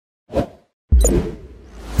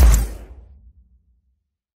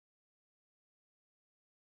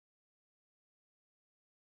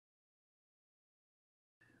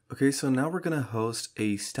Okay, so now we're going to host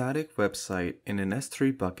a static website in an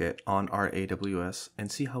S3 bucket on our AWS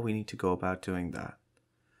and see how we need to go about doing that.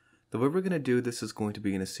 The way we're going to do this is going to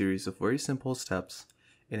be in a series of very simple steps,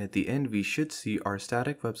 and at the end we should see our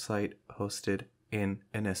static website hosted in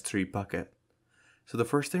an S3 bucket. So the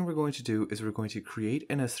first thing we're going to do is we're going to create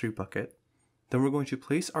an S3 bucket, then we're going to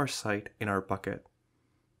place our site in our bucket.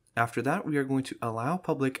 After that, we are going to allow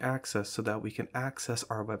public access so that we can access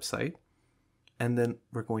our website. And then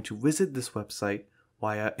we're going to visit this website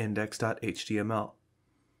via index.html.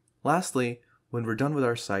 Lastly, when we're done with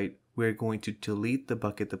our site, we're going to delete the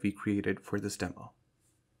bucket that we created for this demo.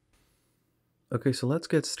 Okay, so let's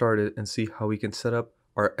get started and see how we can set up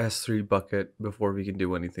our S3 bucket before we can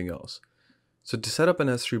do anything else. So to set up an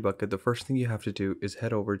S3 bucket, the first thing you have to do is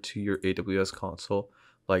head over to your AWS console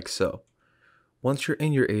like so. Once you're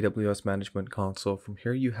in your AWS management console, from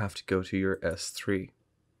here you have to go to your S3.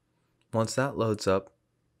 Once that loads up,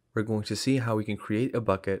 we're going to see how we can create a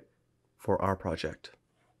bucket for our project.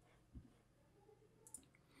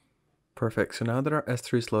 Perfect. So now that our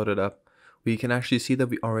S3 is loaded up, we can actually see that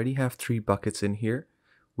we already have 3 buckets in here.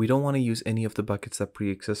 We don't want to use any of the buckets that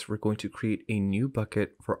pre-exist. We're going to create a new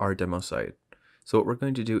bucket for our demo site. So what we're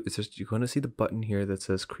going to do is you're going to see the button here that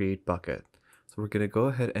says create bucket. So we're going to go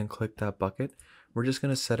ahead and click that bucket. We're just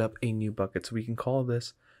going to set up a new bucket. So we can call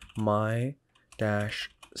this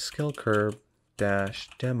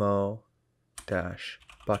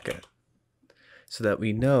my-skillcurve-demo-bucket so that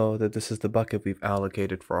we know that this is the bucket we've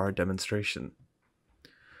allocated for our demonstration.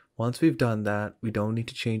 Once we've done that, we don't need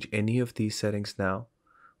to change any of these settings now.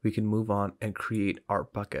 We can move on and create our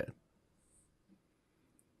bucket.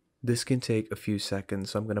 This can take a few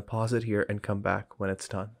seconds, so I'm going to pause it here and come back when it's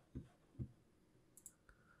done.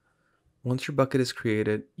 Once your bucket is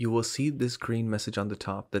created, you will see this green message on the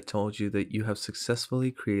top that tells you that you have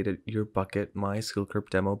successfully created your bucket, my-skillcurve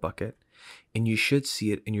demo bucket, and you should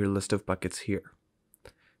see it in your list of buckets here.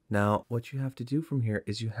 Now, what you have to do from here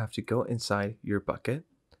is you have to go inside your bucket,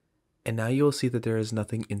 and now you'll see that there is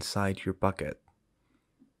nothing inside your bucket.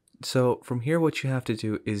 So from here, what you have to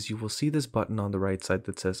do is you will see this button on the right side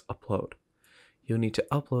that says upload. You'll need to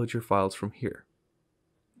upload your files from here.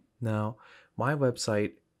 Now, my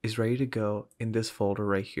website is ready to go in this folder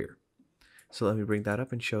right here. So let me bring that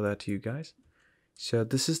up and show that to you guys. So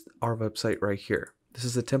this is our website right here. This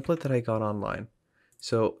is a template that I got online.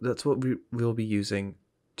 So that's what we'll be using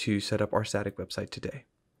to set up our static website today.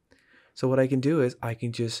 So what I can do is I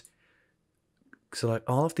can just select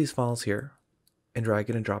all of these files here and drag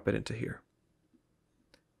it and drop it into here.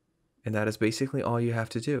 And that is basically all you have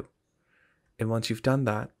to do. And once you've done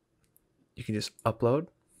that, you can just upload,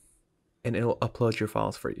 and it will upload your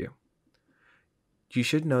files for you. You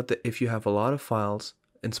should note that if you have a lot of files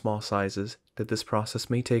in small sizes, that this process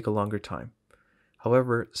may take a longer time.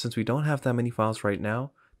 However, since we don't have that many files right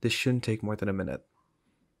now, this shouldn't take more than a minute.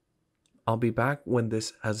 I'll be back when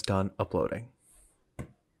this has done uploading.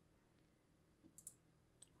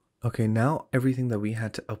 Okay, now everything that we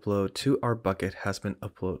had to upload to our bucket has been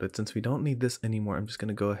uploaded. Since we don't need this anymore, I'm just going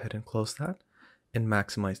to go ahead and close that and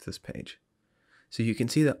maximize this page. So you can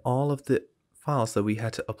see that all of the files that we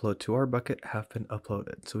had to upload to our bucket have been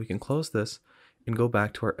uploaded. So we can close this and go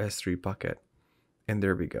back to our S3 bucket. And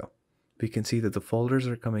there we go. We can see that the folders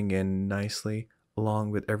are coming in nicely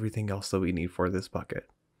along with everything else that we need for this bucket.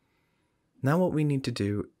 Now what we need to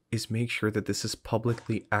do is make sure that this is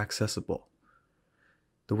publicly accessible.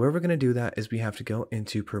 The way we're going to do that is we have to go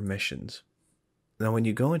into permissions. Now when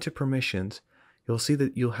you go into permissions, you'll see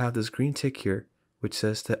that you'll have this green tick here which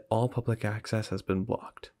says that all public access has been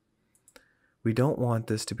blocked. We don't want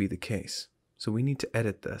this to be the case, so we need to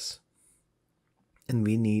edit this. And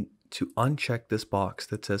we need to uncheck this box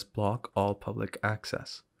that says block all public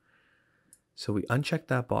access. So we uncheck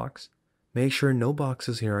that box, make sure no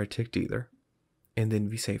boxes here are ticked either, and then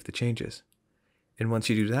we save the changes. And once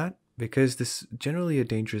you do that, because this is generally a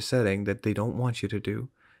dangerous setting that they don't want you to do,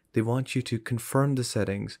 they want you to confirm the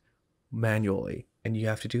settings manually. And you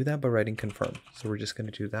have to do that by writing confirm. So we're just going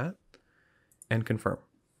to do that and confirm.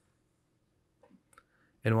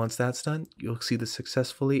 And once that's done, you'll see the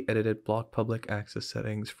successfully edited block public access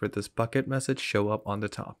settings for this bucket message show up on the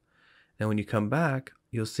top. Now when you come back,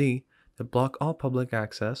 you'll see that block all public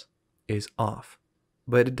access is off,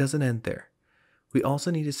 but it doesn't end there. We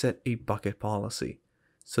also need to set a bucket policy.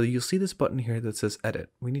 So you'll see this button here that says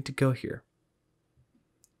edit. We need to go here.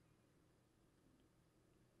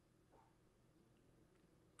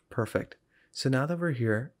 Perfect. So now that we're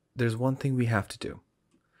here, there's one thing we have to do,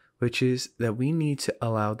 which is that we need to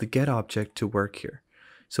allow the get object to work here.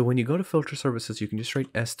 So when you go to filter services, you can just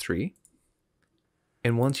write S3.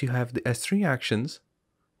 And once you have the S3 actions,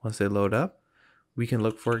 Once they load up, we can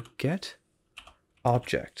look for get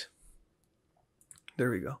object.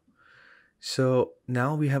 There we go. So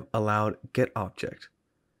now we have allowed get object,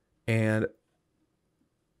 and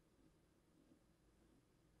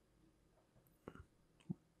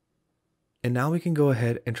now we can go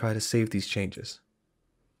ahead and try to save these changes.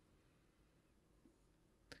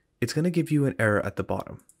 It's going to give you an error at the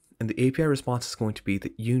bottom, and the API response is going to be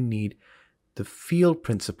that you need the field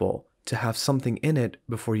principal to have something in it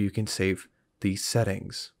before you can save these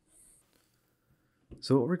settings.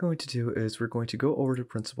 So what we're going to do is we're going to go over to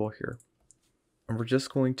principal here, and we're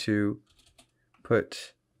just going to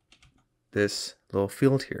put this little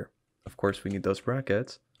field here. Of course, we need those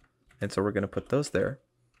brackets, and so we're going to put those there.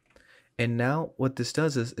 And now what this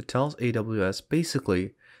does is it tells AWS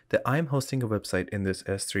basically that I'm hosting a website in this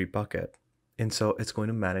S3 bucket, and so it's going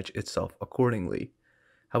to manage itself accordingly.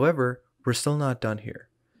 However, we're still not done here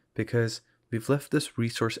because we've left this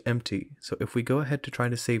resource empty. So if we go ahead to try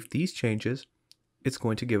to save these changes, it's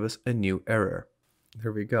going to give us a new error.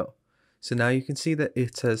 There we go. So now you can see that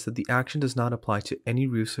it says that the action does not apply to any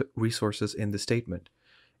resources in the statement.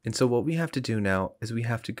 And so what we have to do now is we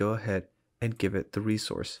have to go ahead and give it the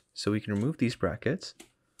resource. So we can remove these brackets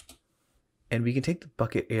and we can take the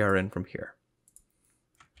bucket ARN from here.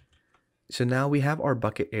 So now we have our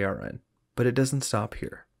bucket ARN, but it doesn't stop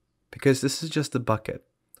here because this is just the bucket.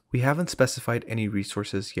 We haven't specified any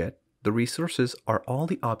resources yet. The resources are all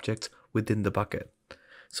the objects within the bucket.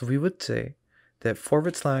 So we would say that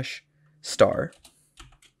 /*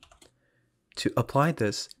 to apply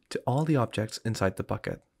this to all the objects inside the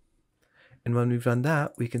bucket. And when we've done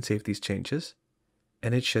that, we can save these changes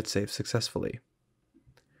and it should save successfully.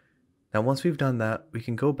 Now, once we've done that, we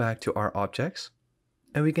can go back to our objects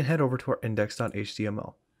and we can head over to our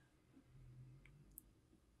index.html.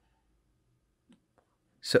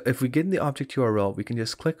 So if we get in the object URL, we can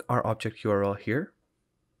just click our object URL here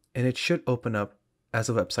and it should open up as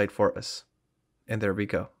a website for us. And there we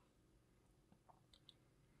go.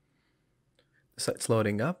 The site's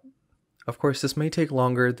loading up. Of course, this may take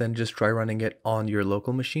longer than just dry running it on your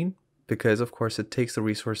local machine because of course it takes the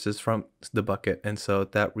resources from the bucket, and so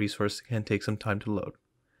that resource can take some time to load.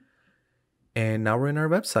 And now we're in our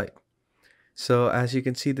website. So as you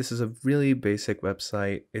can see, this is a really basic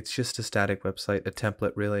website. It's just a static website, a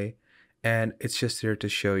template really, and it's just here to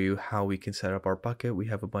show you how we can set up our bucket. We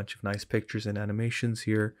have a bunch of nice pictures and animations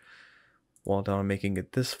here. Well done on making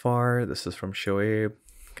it this far. This is from Shoaib.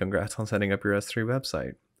 Congrats on setting up your S3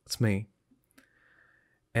 website. That's me.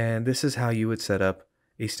 And this is how you would set up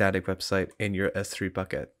a static website in your S3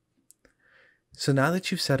 bucket. So now that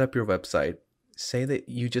you've set up your website, say that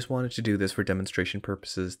you just wanted to do this for demonstration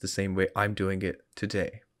purposes the same way I'm doing it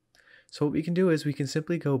today. So what we can do is we can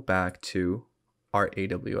simply go back to our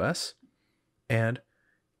AWS and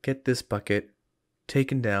get this bucket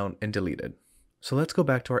taken down and deleted. So let's go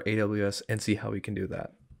back to our AWS and see how we can do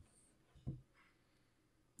that.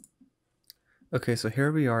 Okay, so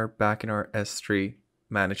here we are back in our S3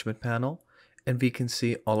 management panel, and we can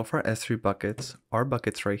see all of our S3 buckets, our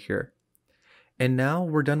buckets right here. And now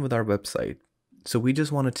we're done with our website. So we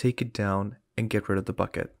just want to take it down and get rid of the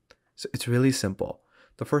bucket. So it's really simple.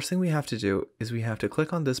 The first thing we have to do is we have to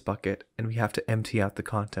click on this bucket and we have to empty out the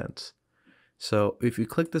contents. So if you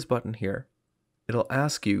click this button here, it'll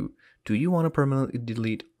ask you, do you want to permanently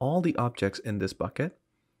delete all the objects in this bucket?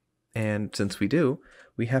 And since we do,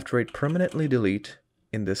 we have to write permanently delete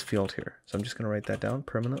in this field here. So I'm just going to write that down,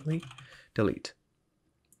 permanently delete.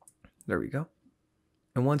 There we go.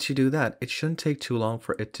 And once you do that, it shouldn't take too long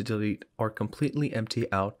for it to delete or completely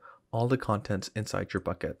empty out all the contents inside your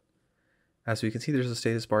bucket. As we can see, there's a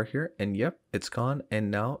status bar here, and yep, it's gone,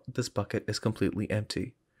 and now this bucket is completely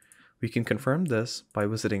empty. We can confirm this by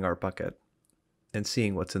visiting our bucket and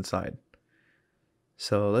seeing what's inside.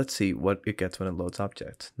 So let's see what it gets when it loads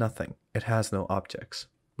objects. Nothing. It has no objects.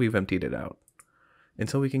 We've emptied it out. And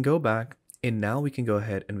so we can go back, and now we can go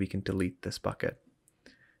ahead and we can delete this bucket.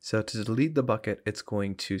 So to delete the bucket, it's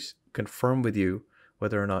going to confirm with you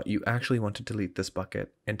whether or not you actually want to delete this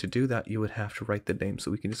bucket. And to do that, you would have to write the name. So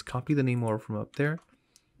we can just copy the name over from up there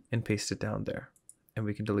and paste it down there. And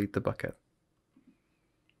we can delete the bucket.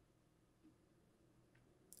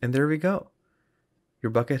 And there we go. Your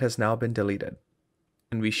bucket has now been deleted.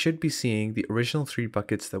 And we should be seeing the original 3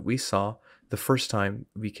 buckets that we saw the first time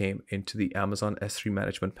we came into the Amazon S3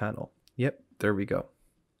 management panel. Yep, there we go.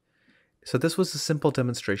 So this was a simple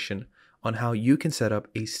demonstration on how you can set up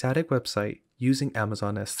a static website using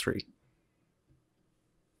Amazon S3.